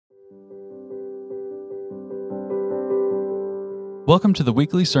Welcome to the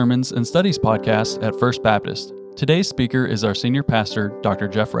weekly sermons and studies podcast at First Baptist. Today's speaker is our senior pastor, Dr.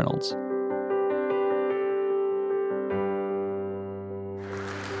 Jeff Reynolds.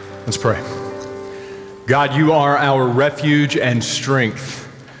 Let's pray. God, you are our refuge and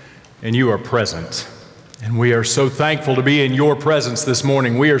strength, and you are present. And we are so thankful to be in your presence this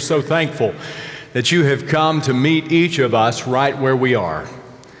morning. We are so thankful that you have come to meet each of us right where we are.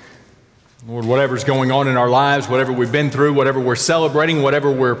 Lord, whatever's going on in our lives, whatever we've been through, whatever we're celebrating,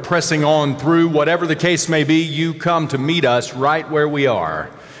 whatever we're pressing on through, whatever the case may be, you come to meet us right where we are.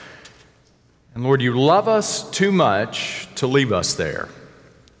 And Lord, you love us too much to leave us there.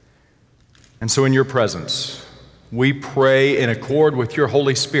 And so in your presence, we pray in accord with your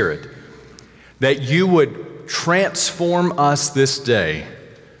Holy Spirit that you would transform us this day,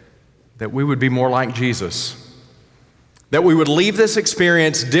 that we would be more like Jesus, that we would leave this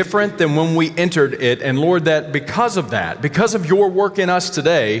experience different than when we entered it. And Lord, that because of that, because of your work in us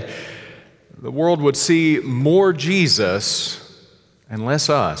today, the world would see more Jesus and less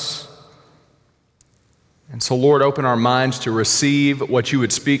us. And so, Lord, open our minds to receive what you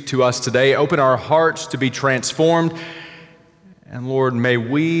would speak to us today. Open our hearts to be transformed. And Lord, may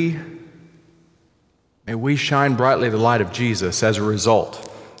we shine brightly the light of Jesus as a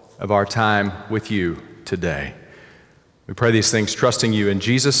result of our time with you today. We pray these things trusting you in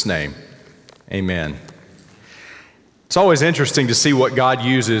Jesus' name. Amen. It's always interesting to see what God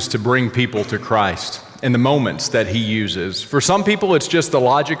uses to bring people to Christ in the moments that he uses. For some people, it's just the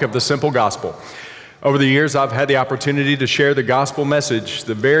logic of the simple gospel. Over the years, I've had the opportunity to share the gospel message,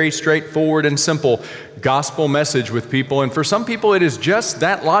 the very straightforward and simple gospel message with people. And for some people, it is just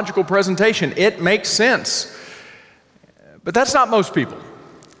that logical presentation. It makes sense. But that's not most people.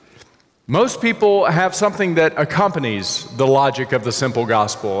 Most people have something that accompanies the logic of the simple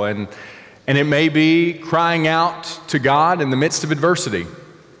gospel, and it may be crying out to God in the midst of adversity.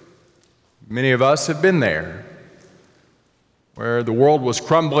 Many of us have been there, where the world was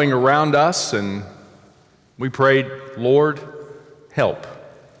crumbling around us, and we prayed, Lord, help.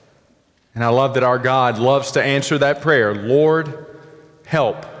 And I love that our God loves to answer that prayer, Lord,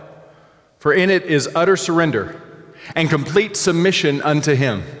 help. For in it is utter surrender and complete submission unto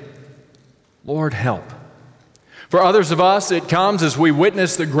him. Lord, help. For others of us, it comes as we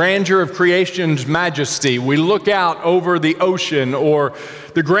witness the grandeur of creation's majesty. We look out over the ocean or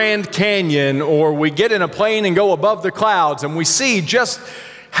the Grand Canyon, or we get in a plane and go above the clouds, and we see just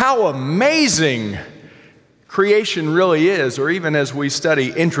how amazing creation really is, or even as we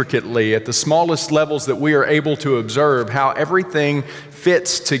study intricately at the smallest levels that we are able to observe, how everything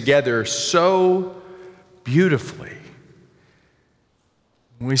fits together so beautifully.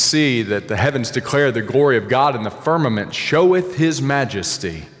 We see that the heavens declare the glory of God, and the firmament showeth his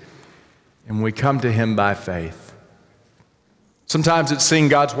majesty, and we come to him by faith. Sometimes it's seeing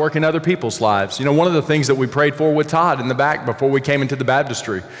God's work in other people's lives. You know, one of the things that we prayed for with Todd in the back before we came into the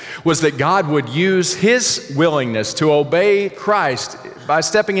baptistry was that God would use his willingness to obey Christ by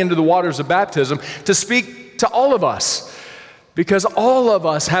stepping into the waters of baptism to speak to all of us, because all of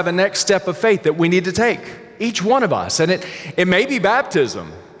us have a next step of faith that we need to take. Each one of us. And it may be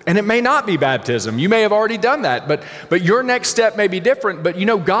baptism, and it may not be baptism. You may have already done that, but your next step may be different. But you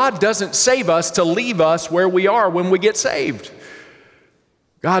know, God doesn't save us to leave us where we are when we get saved.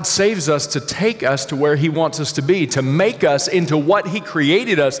 God saves us to take us to where he wants us to be, to make us into what he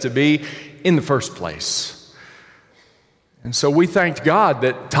created us to be in the first place. And so we thanked God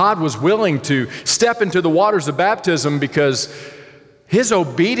that Todd was willing to step into the waters of baptism, because his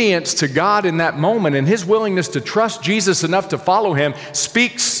obedience to God in that moment and his willingness to trust Jesus enough to follow him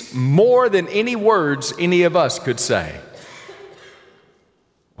speaks more than any words any of us could say.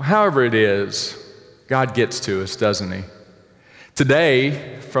 Well, however it is, God gets to us, doesn't he?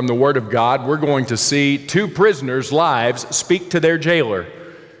 Today, from the Word of God, we're going to see two prisoners' lives speak to their jailer,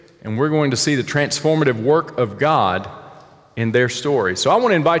 and we're going to see the transformative work of God in their story. So I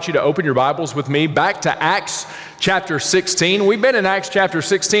want to invite you to open your Bibles with me back to Acts chapter 16. We've been in Acts chapter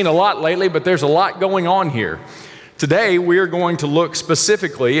 16 a lot lately, but there's a lot going on here. Today, we are going to look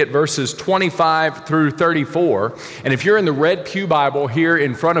specifically at verses 25 through 34. And if you're in the red pew Bible here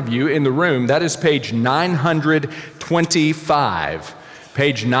in front of you in the room, that is page 925.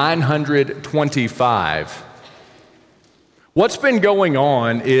 Page 925. What's been going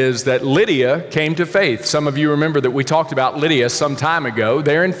on is that Lydia came to faith. Some of you remember that we talked about Lydia some time ago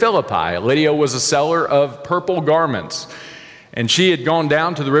there in Philippi. Lydia was a seller of purple garments, and she had gone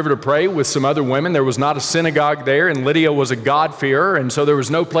down to the river to pray with some other women. There was not a synagogue there, and Lydia was a God-fearer, and so there was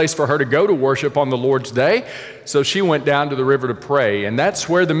no place for her to go to worship on the Lord's day. So she went down to the river to pray, and that's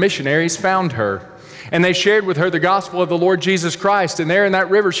where the missionaries found her. And they shared with her the gospel of the Lord Jesus Christ. And there in that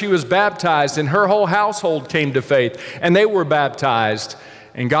river she was baptized, and her whole household came to faith, and they were baptized.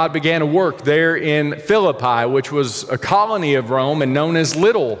 And God began a work there in Philippi, which was a colony of Rome and known as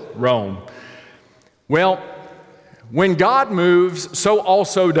Little Rome. Well, when God moves, so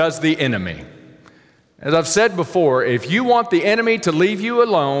also does the enemy. As I've said before, if you want the enemy to leave you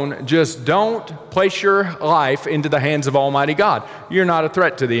alone, just don't place your life into the hands of Almighty God. You're not a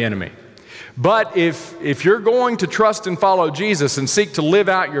threat to the enemy. But if you're going to trust and follow Jesus and seek to live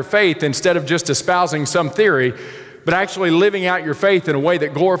out your faith instead of just espousing some theory, but actually living out your faith in a way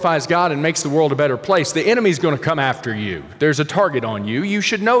that glorifies God and makes the world a better place, the enemy's going to come after you. There's a target on you. You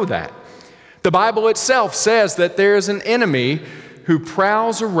should know that. The Bible itself says that there is an enemy who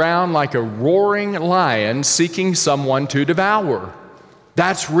prowls around like a roaring lion seeking someone to devour.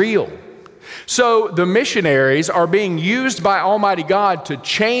 That's real. So the missionaries are being used by Almighty God to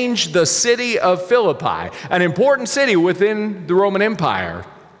change the city of Philippi, an important city within the Roman Empire.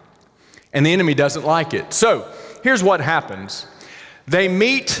 And the enemy doesn't like it. So here's what happens. They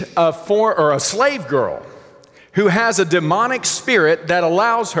meet a slave girl who has a demonic spirit that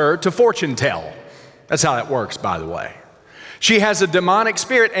allows her to fortune tell. That's how that works, by the way. She has a demonic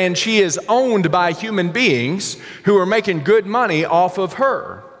spirit, and she is owned by human beings who are making good money off of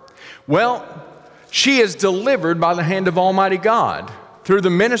her. Well, she is delivered by the hand of Almighty God through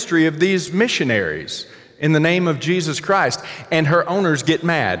the ministry of these missionaries in the name of Jesus Christ, and her owners get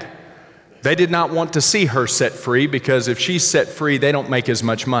mad. They did not want to see her set free, because if she's set free, they don't make as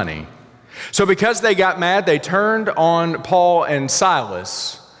much money. So because they got mad, they turned on Paul and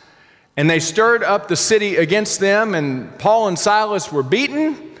Silas, and they stirred up the city against them, and Paul and Silas were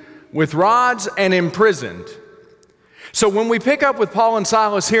beaten with rods and imprisoned. So when we pick up with Paul and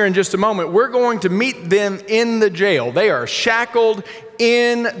Silas here in just a moment, we're going to meet them in the jail. They are shackled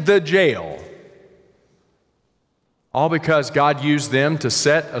in the jail. All because God used them to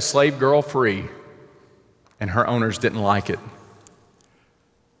set a slave girl free, and her owners didn't like it.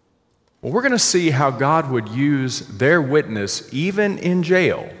 Well, we're going to see how God would use their witness, even in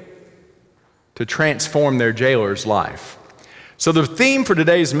jail, to transform their jailer's life. So the theme for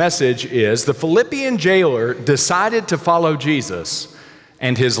today's message is the Philippian jailer decided to follow Jesus,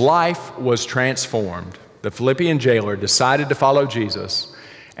 and his life was transformed. The Philippian jailer decided to follow Jesus,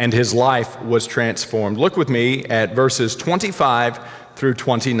 and his life was transformed. Look with me at verses 25 through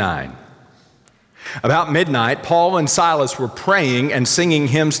 29. About midnight, Paul and Silas were praying and singing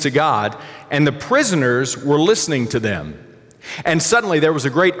hymns to God, and the prisoners were listening to them. And suddenly there was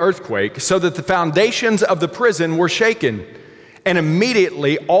a great earthquake, so that the foundations of the prison were shaken. And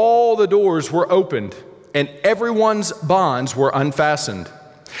immediately all the doors were opened, and everyone's bonds were unfastened.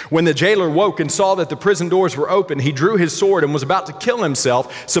 When the jailer woke and saw that the prison doors were open, he drew his sword and was about to kill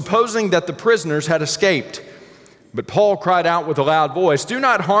himself, supposing that the prisoners had escaped. But Paul cried out with a loud voice, "Do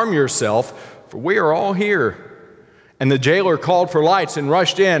not harm yourself, for we are all here." And the jailer called for lights and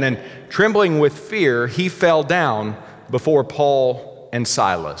rushed in, and trembling with fear, he fell down before Paul and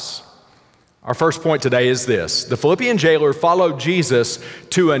Silas. Our first point today is this: the Philippian jailer followed Jesus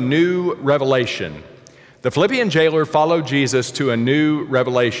to a new revelation. The Philippian jailer followed Jesus to a new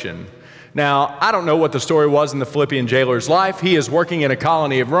revelation. Now, I don't know what the story was in the Philippian jailer's life. He is working in a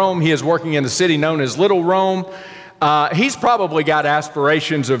colony of Rome. He is working in a city known as Little Rome. He's probably got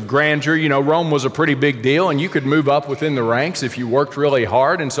aspirations of grandeur. You know, Rome was a pretty big deal, and you could move up within the ranks if you worked really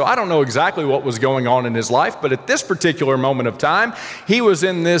hard. And so I don't know exactly what was going on in his life, but at this particular moment of time, he was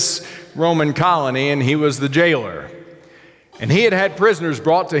in this Roman colony, and he was the jailer. And he had had prisoners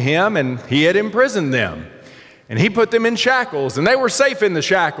brought to him, and he had imprisoned them. And he put them in shackles, and they were safe in the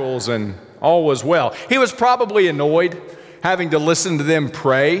shackles, and all was well. He was probably annoyed having to listen to them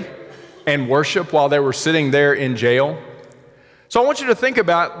pray and worship while they were sitting there in jail. So I want you to think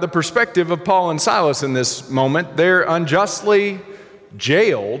about the perspective of Paul and Silas in this moment. They're unjustly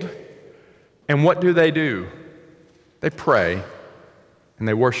jailed, and what do? They pray and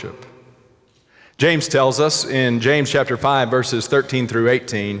they worship. James tells us in James chapter 5, verses 13 through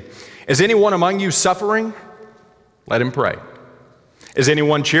 18, "Is anyone among you suffering? Let him pray. Is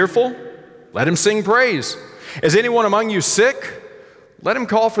anyone cheerful? Let him sing praise. Is anyone among you sick? Let him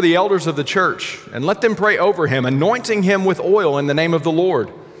call for the elders of the church, and let them pray over him, anointing him with oil in the name of the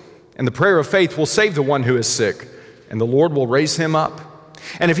Lord. And the prayer of faith will save the one who is sick, and the Lord will raise him up.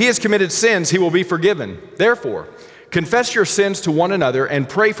 And if he has committed sins, he will be forgiven. Therefore, confess your sins to one another and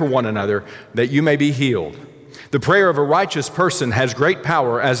pray for one another that you may be healed. The prayer of a righteous person has great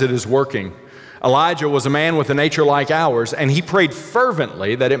power as it is working. Elijah was a man with a nature like ours, and he prayed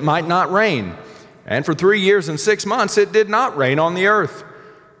fervently that it might not rain. And for 3 years and 6 months it did not rain on the earth.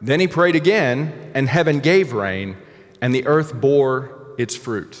 Then he prayed again, and heaven gave rain, and the earth bore its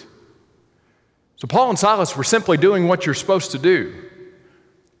fruit. So Paul and Silas were simply doing what you're supposed to do.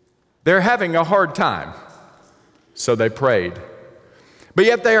 They're having a hard time, so they prayed. But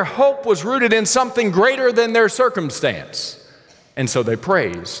yet their hope was rooted in something greater than their circumstance, and so they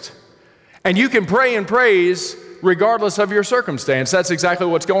praised. And you can pray and praise regardless of your circumstance. That's exactly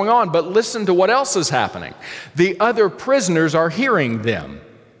what's going on. But listen to what else is happening. The other prisoners are hearing them.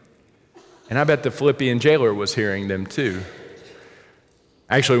 And I bet the Philippian jailer was hearing them too.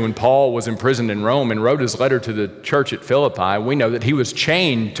 Actually, when Paul was imprisoned in Rome and wrote his letter to the church at Philippi, we know that he was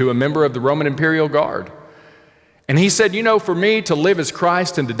chained to a member of the Roman imperial guard. And he said, for me to live is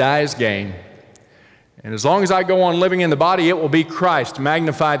Christ and to die is gain. And as long as I go on living in the body, it will be Christ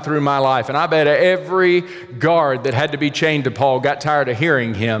magnified through my life. And I bet every guard that had to be chained to Paul got tired of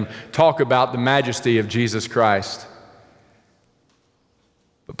hearing him talk about the majesty of Jesus Christ.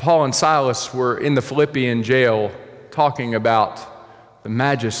 But Paul and Silas were in the Philippian jail talking about the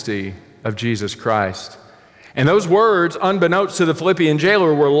majesty of Jesus Christ. And those words, unbeknownst to the Philippian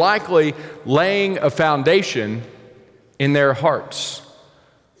jailer, were likely laying a foundation in their hearts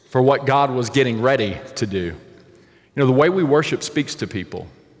for what God was getting ready to do. The way we worship speaks to people.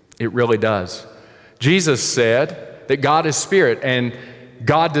 It really does. Jesus said that God is spirit, and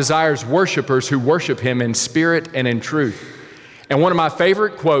God desires worshipers who worship him in spirit and in truth. And one of my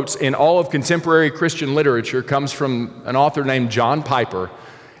favorite quotes in all of contemporary Christian literature comes from an author named John Piper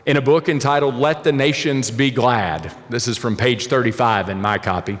in a book entitled Let the Nations Be Glad. This is from page 35 in my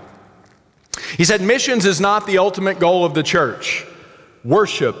copy. He said, missions is not the ultimate goal of the church.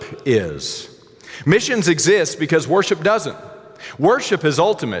 Worship is. Missions exist because worship doesn't. Worship is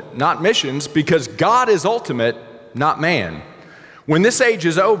ultimate, not missions, because God is ultimate, not man. When this age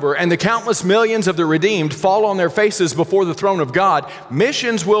is over and the countless millions of the redeemed fall on their faces before the throne of God,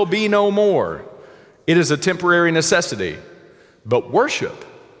 missions will be no more. It is a temporary necessity, but worship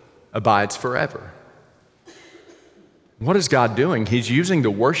abides forever. What is God doing? He's using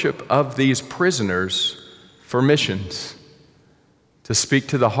the worship of these prisoners for missions, to speak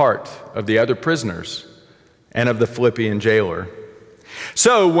to the heart of the other prisoners and of the Philippian jailer.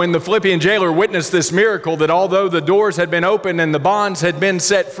 So when the Philippian jailer witnessed this miracle, that although the doors had been opened and the bonds had been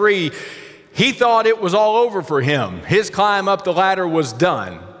set free, he thought it was all over for him. His climb up the ladder was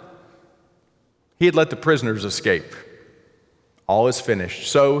done. He had let the prisoners escape. All is finished.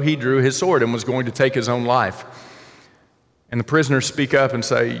 So he drew his sword and was going to take his own life. And the prisoners speak up and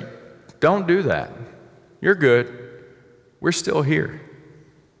say, "Don't do that. You're good. We're still here."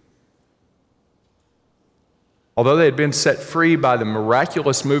 Although they had been set free by the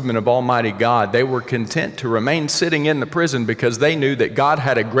miraculous movement of Almighty God, they were content to remain sitting in the prison because they knew that God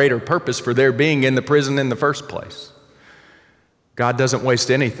had a greater purpose for their being in the prison in the first place. God doesn't waste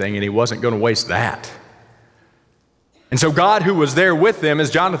anything, and he wasn't going to waste that. And so God, who was there with them,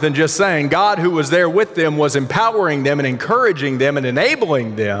 as Jonathan just sang, God who was there with them was empowering them and encouraging them and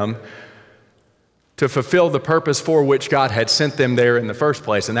enabling them to fulfill the purpose for which God had sent them there in the first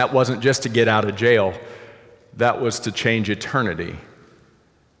place. And that wasn't just to get out of jail. That was to change eternity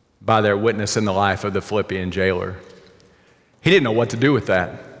by their witness in the life of the Philippian jailer. He didn't know what to do with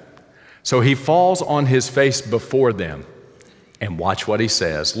that. So he falls on his face before them. And watch what he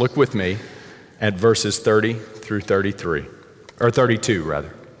says. Look with me at verses 30 through 33, or 32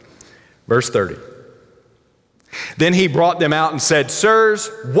 rather. Verse 30. Then he brought them out and said, "Sirs,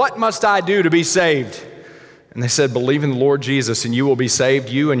 what must I do to be saved?" And they said, "Believe in the Lord Jesus, and you will be saved,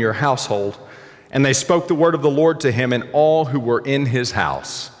 you and your household." And they spoke the word of the Lord to him and all who were in his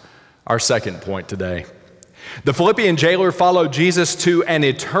house. Our second point today. The Philippian jailer followed Jesus to an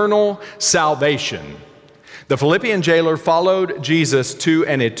eternal salvation. The Philippian jailer followed Jesus to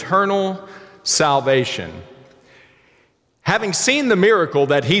an eternal salvation. Having seen the miracle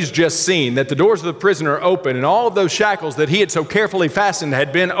that he's just seen, that the doors of the prison are open and all of those shackles that he had so carefully fastened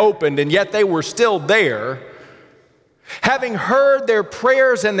had been opened and yet they were still there, having heard their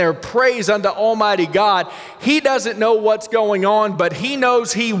prayers and their praise unto Almighty God, he doesn't know what's going on, but he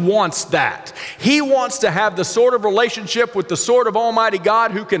knows he wants that. He wants to have the sort of relationship with the sort of Almighty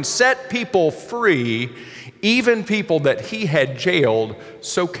God who can set people free, even people that he had jailed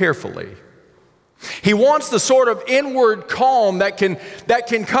so carefully. He wants the sort of inward calm that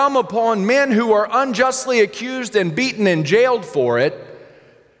can come upon men who are unjustly accused and beaten and jailed for it.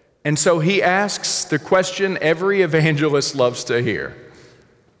 And so he asks the question every evangelist loves to hear: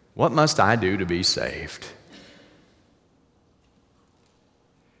 what must I do to be saved?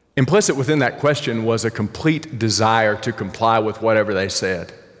 Implicit within that question was a complete desire to comply with whatever they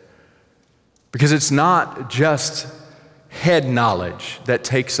said. Because it's not just head knowledge that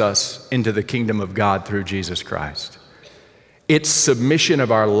takes us into the kingdom of God through Jesus Christ. It's submission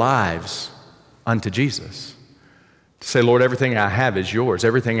of our lives unto Jesus. To say, Lord, everything I have is yours.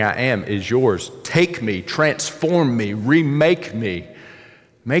 Everything I am is yours. Take me, transform me, remake me,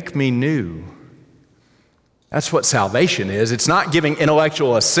 make me new. That's what salvation is. It's not giving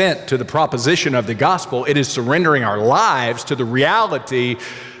intellectual assent to the proposition of the gospel. It is surrendering our lives to the reality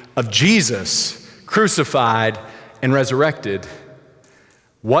of Jesus, crucified and resurrected.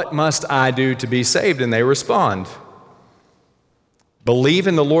 What must I do to be saved? And they respond, believe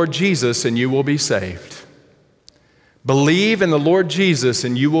in the Lord Jesus and you will be saved. Believe in the Lord Jesus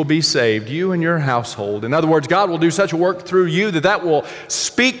and you will be saved, you and your household. In other words, God will do such a work through you that will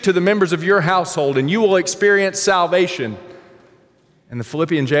speak to the members of your household and you will experience salvation. And the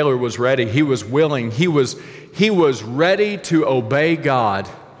Philippian jailer was ready. He was willing. He was ready to obey God.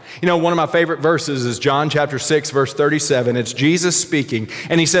 You know, one of my favorite verses is John chapter 6, verse 37. It's Jesus speaking.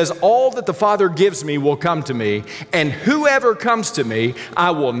 And he says, all that the Father gives me will come to me, and whoever comes to me,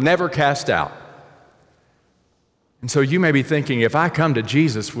 I will never cast out. And so you may be thinking, if I come to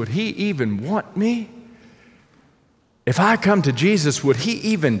Jesus, would he even want me? If I come to Jesus, would he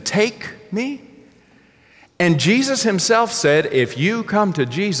even take me? And Jesus himself said, if you come to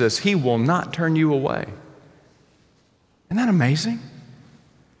Jesus, he will not turn you away. Isn't that amazing?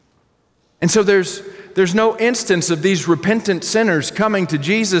 And so there's no instance of these repentant sinners coming to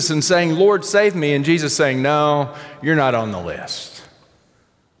Jesus and saying, Lord, save me. And Jesus saying, no, you're not on the list.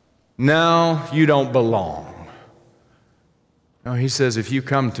 No, you don't belong. No, he says, if you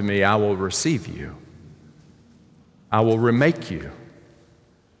come to me, I will receive you. I will remake you.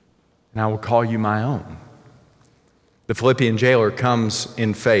 And I will call you my own. The Philippian jailer comes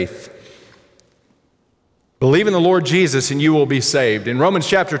in faith. Believe in the Lord Jesus and you will be saved. In Romans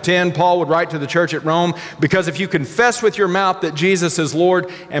chapter 10, Paul would write to the church at Rome, because if you confess with your mouth that Jesus is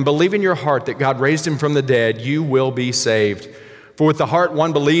Lord and believe in your heart that God raised him from the dead, you will be saved. For with the heart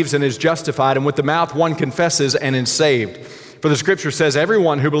one believes and is justified, and with the mouth one confesses and is saved. For the scripture says,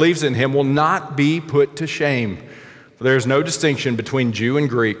 everyone who believes in him will not be put to shame. For there is no distinction between Jew and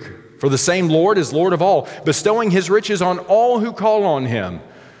Greek. For the same Lord is Lord of all, bestowing his riches on all who call on him.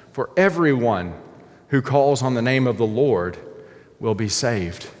 For everyone who calls on the name of the Lord will be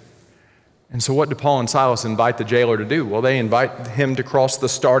saved. And so what do Paul and Silas invite the jailer to do? Well, they invite him to cross the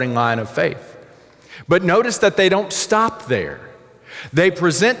starting line of faith. But notice that they don't stop there. They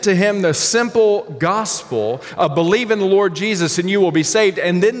present to him the simple gospel of believe in the Lord Jesus and you will be saved.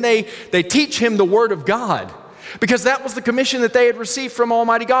 And then they teach him the word of God, because that was the commission that they had received from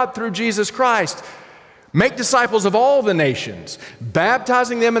Almighty God through Jesus Christ. Make disciples of all the nations,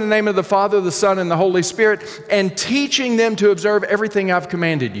 baptizing them in the name of the Father, the Son, and the Holy Spirit, and teaching them to observe everything I've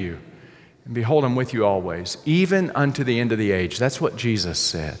commanded you. And behold, I'm with you always, even unto the end of the age. That's what Jesus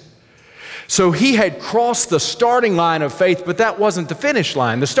said. So he had crossed the starting line of faith, but that wasn't the finish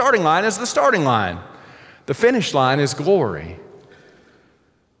line. The starting line is the starting line. The finish line is glory.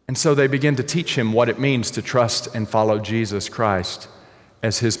 And so they begin to teach him what it means to trust and follow Jesus Christ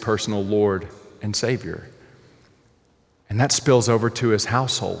as his personal Lord and Savior. And that spills over to his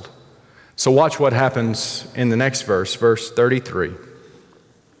household. So watch what happens in the next verse, verse 33.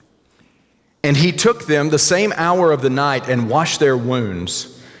 And he took them the same hour of the night and washed their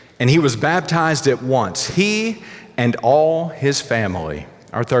wounds. And he was baptized at once, he and all his family.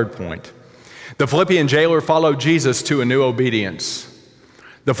 Our third point. The Philippian jailer followed Jesus to a new obedience.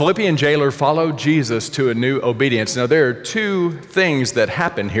 The Philippian jailer followed Jesus to a new obedience. Now, there are two things that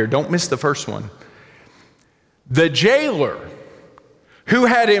happen here. Don't miss the first one. The jailer who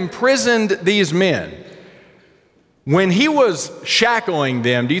had imprisoned these men, when he was shackling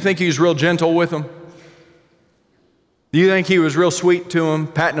them, do you think he was real gentle with them? Do you think he was real sweet to them,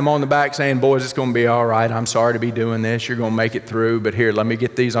 patting them on the back, saying, boys, it's going to be all right. I'm sorry to be doing this. You're going to make it through, but here, let me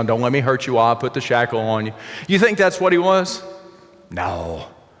get these on. Don't let me hurt you while I put the shackle on you. You think that's what he was? No.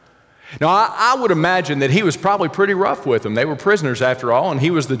 Now, I would imagine that he was probably pretty rough with them. They were prisoners after all, and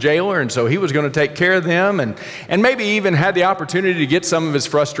he was the jailer, and so he was going to take care of them and maybe even had the opportunity to get some of his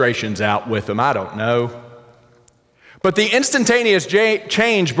frustrations out with them. I don't know. But the instantaneous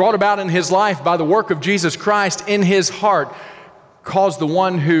change brought about in his life by the work of Jesus Christ in his heart caused the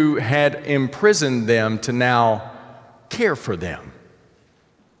one who had imprisoned them to now care for them.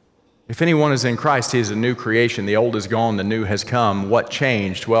 If anyone is in Christ, he is a new creation. The old is gone, the new has come. What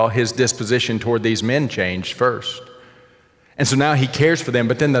changed? Well, his disposition toward these men changed first. And so now he cares for them.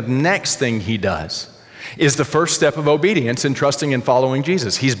 But then the next thing he does is the first step of obedience in trusting and following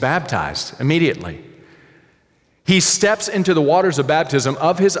Jesus. He's baptized immediately. He steps into the waters of baptism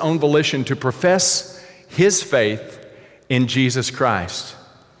of his own volition to profess his faith in Jesus Christ.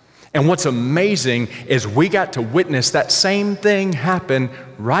 And what's amazing is we got to witness that same thing happen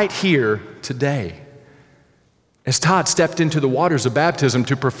right here today. As Todd stepped into the waters of baptism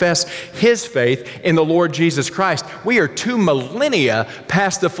to profess his faith in the Lord Jesus Christ, we are 2 millennia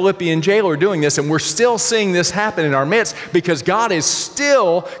past the Philippian jailer doing this, and we're still seeing this happen in our midst because God is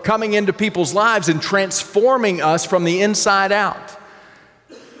still coming into people's lives and transforming us from the inside out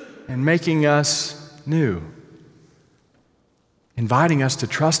and making us new, inviting us to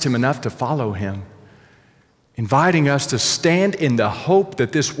trust Him enough to follow Him, inviting us to stand in the hope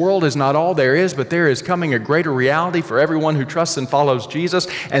that this world is not all there is, but there is coming a greater reality for everyone who trusts and follows Jesus,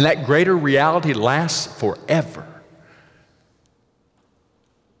 and that greater reality lasts forever.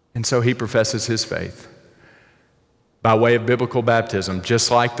 And so he professes his faith by way of biblical baptism, just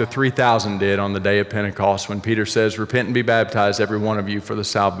like the 3,000 did on the day of Pentecost when Peter says, "Repent and be baptized, every one of you, for the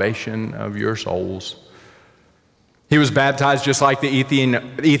salvation of your souls." He was baptized just like the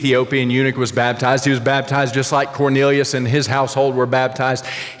Ethiopian eunuch was baptized. He was baptized just like Cornelius and his household were baptized.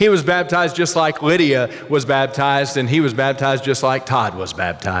 He was baptized just like Lydia was baptized, and he was baptized just like Todd was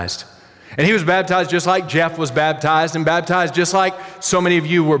baptized. And he was baptized just like Jeff was baptized, and baptized just like so many of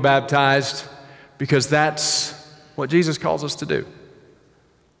you were baptized, because that's what Jesus calls us to do.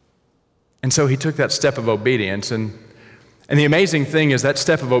 And so he took that step of obedience, and the amazing thing is that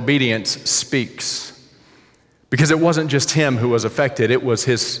step of obedience speaks. Because it wasn't just him who was affected, it was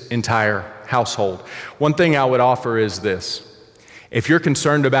his entire household. One thing I would offer is this. If you're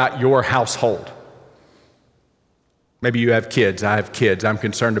concerned about your household, maybe you have kids, I have kids, I'm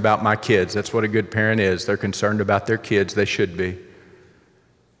concerned about my kids. That's what a good parent is. They're concerned about their kids, they should be.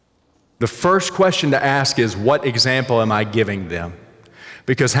 The first question to ask is, what example am I giving them?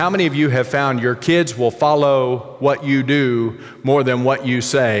 Because how many of you have found your kids will follow what you do more than what you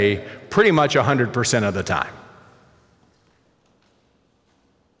say pretty much 100% of the time?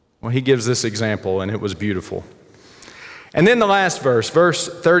 Well, he gives this example, and it was beautiful. And then the last verse, verse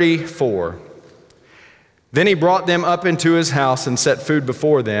 34. Then he brought them up into his house and set food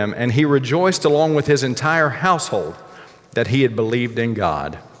before them, and he rejoiced along with his entire household that he had believed in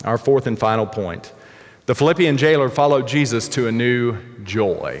God. Our fourth and final point. The Philippian jailer followed Jesus to a new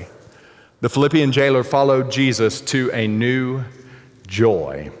joy. The Philippian jailer followed Jesus to a new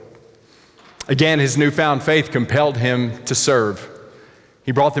joy. Again, his newfound faith compelled him to serve.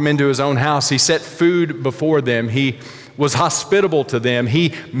 He brought them into his own house. He set food before them. He was hospitable to them.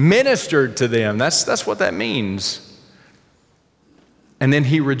 He ministered to them. That's what that means. And then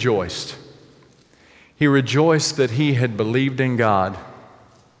he rejoiced. He rejoiced that he had believed in God,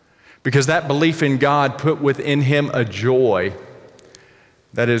 because that belief in God put within him a joy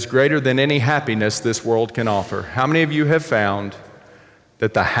that is greater than any happiness this world can offer. How many of you have found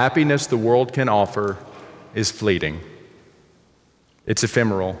that the happiness the world can offer is fleeting? It's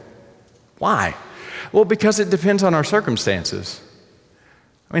ephemeral. Why? Well, because it depends on our circumstances.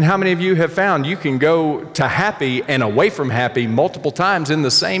 I mean, how many of you have found you can go to happy and away from happy multiple times in the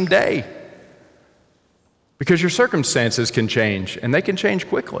same day? Because your circumstances can change, and they can change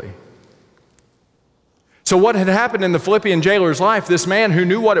quickly. So what had happened in the Philippian jailer's life, this man who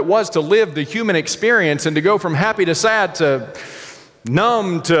knew what it was to live the human experience and to go from happy to sad to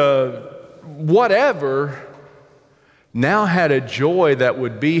numb to whatever, now had a joy that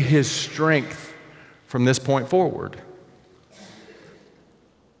would be his strength from this point forward.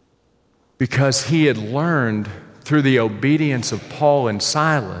 Because he had learned through the obedience of Paul and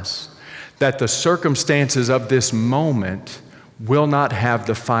Silas that the circumstances of this moment will not have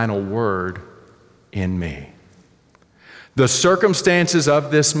the final word in me. The circumstances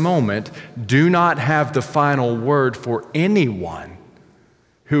of this moment do not have the final word for anyone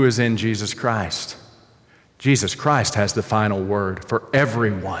who is in Jesus Christ. Jesus Christ has the final word for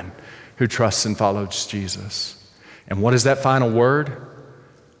everyone who trusts and follows Jesus. And what is that final word?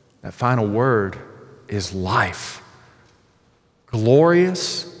 That final word is life.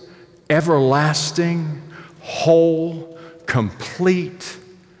 Glorious, everlasting, whole, complete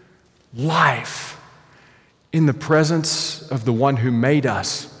life in the presence of the one who made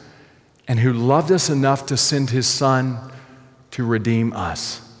us and who loved us enough to send his Son to redeem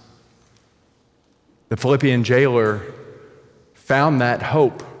us. The Philippian jailer found that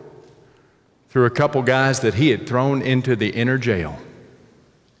hope through a couple guys that he had thrown into the inner jail.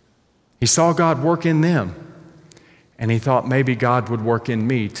 He saw God work in them, and he thought maybe God would work in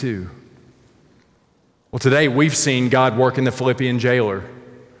me too. Well, today we've seen God work in the Philippian jailer.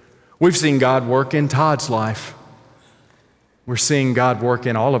 We've seen God work in Todd's life. We're seeing God work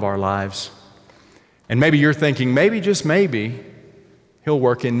in all of our lives. And maybe you're thinking, maybe, just maybe, he'll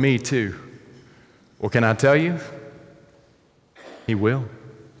work in me too. Well, can I tell you? He will.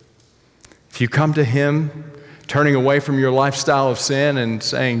 If you come to Him, turning away from your lifestyle of sin and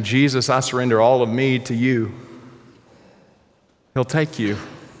saying, Jesus, I surrender all of me to you, He'll take you.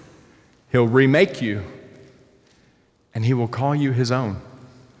 He'll remake you. And He will call you His own.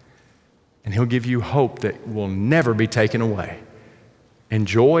 And He'll give you hope that will never be taken away. And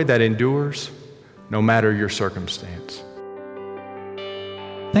joy that endures no matter your circumstance.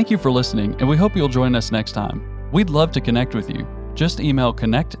 Thank you for listening, and we hope you'll join us next time. We'd love to connect with you. Just email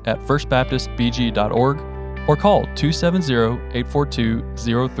connect@firstbaptistbg.org or call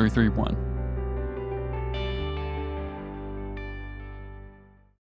 270-842-0331.